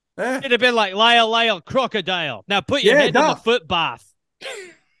 Yeah. Should have been like Lyle, crocodile. Now put your head in the foot bath.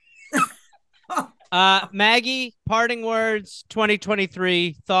 Maggie, parting words,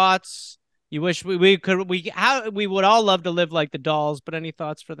 2023 thoughts. You wish we would all love to live like the dolls, but any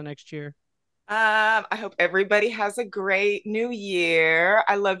thoughts for the next year? I hope everybody has a great new year.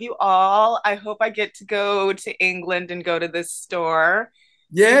 I love you all. I hope I get to go to England and go to this store.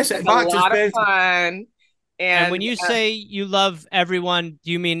 Yes, It's a Marks lot of expensive. fun. And when you say you love everyone,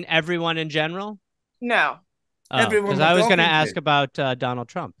 do you mean everyone in general? No. Oh, Everyone because we're I was going to talking ask to. about Donald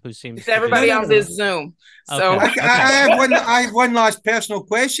Trump, who seems It's to be. everybody No, no, on no. this Zoom. So Okay. I have one last personal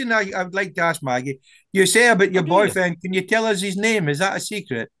question I would like to ask Maggie. You say about your do you? boyfriend. Can you tell us his name? Is that a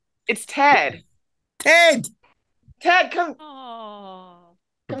secret? it's Ted. Ted. Ted, come Oh.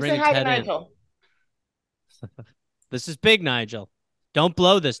 We're come say bringing hi to Ted in. Nigel. This is big Nigel. Don't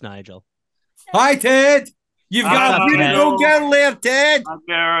blow this, Nigel. Hi, Ted. You've What's got up, a beautiful Ted? girl there, Ted. Hi,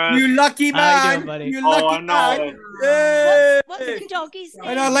 Gareth. You lucky How you man. doing, buddy? You Oh, lucky I know man. it. Yay. What's the doggy's name?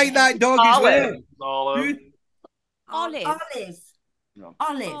 And I like that dog as Olive. well. Olive. Who? Olive. Olive. No.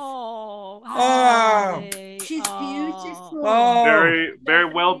 Olive. Oh, Oh. Holly. She's beautiful. Oh, Very, very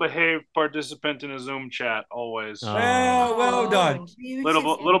well behaved participant in a Zoom chat, always. Oh. well done.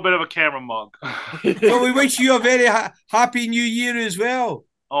 Little bit of a camera mug. So we wish you a very happy new year as well.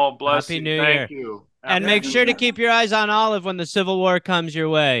 Oh, bless Happy you. New Thank Year. you. And Happy make New sure to Year. keep your eyes on Olive when the Civil War comes your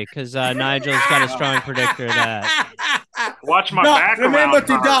way, because Nigel's got a strong predictor of that. Watch my Duck, back remember around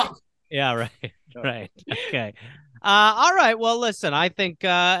to her. duck. Yeah, right. Right. Okay. All right. Well, listen, I think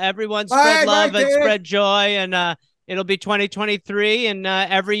everyone Bye, spread love and Ted. spread joy, and it'll be 2023, and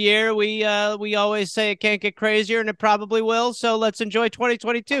every year we always say it can't get crazier, and it probably will. So let's enjoy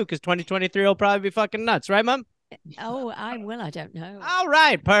 2022, because 2023 will probably be fucking nuts, right, Mom? Oh, I will. I don't know. All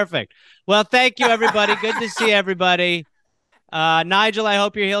right, perfect. Well, thank you, everybody. Good to see everybody. Nigel, I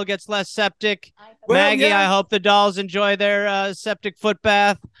hope your heel gets less septic. Well, Maggie, yeah. I hope the dolls enjoy their septic foot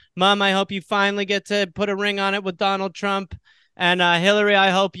bath. Mom, I hope you finally get to put a ring on it with Donald Trump. And Hillary, I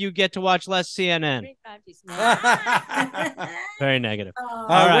hope you get to watch less CNN. Very negative. All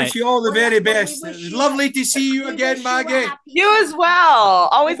I right. wish you all the very best. It's lovely to see you again, Maggie. You as well.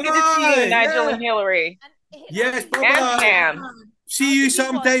 Always good to see Bye. you, Nigel Yeah. and Hillary. Yes, And bye-bye. Pam. See you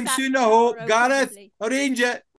sometime soon, I hope. Gareth, arrange it.